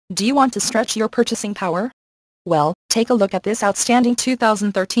Do you want to stretch your purchasing power? Well, take a look at this outstanding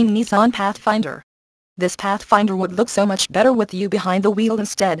 2013 Nissan Pathfinder. This Pathfinder would look so much better with you behind the wheel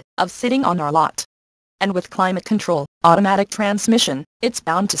instead of sitting on our lot. And with climate control, automatic transmission, it's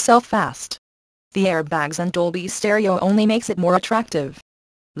bound to sell fast. The airbags and Dolby stereo only makes it more attractive.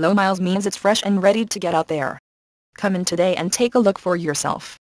 Low miles means it's fresh and ready to get out there. Come in today and take a look for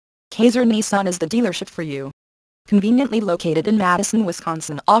yourself. Kaiser Nissan is the dealership for you. Conveniently located in Madison,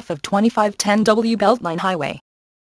 Wisconsin off of 2510 W Beltline Highway.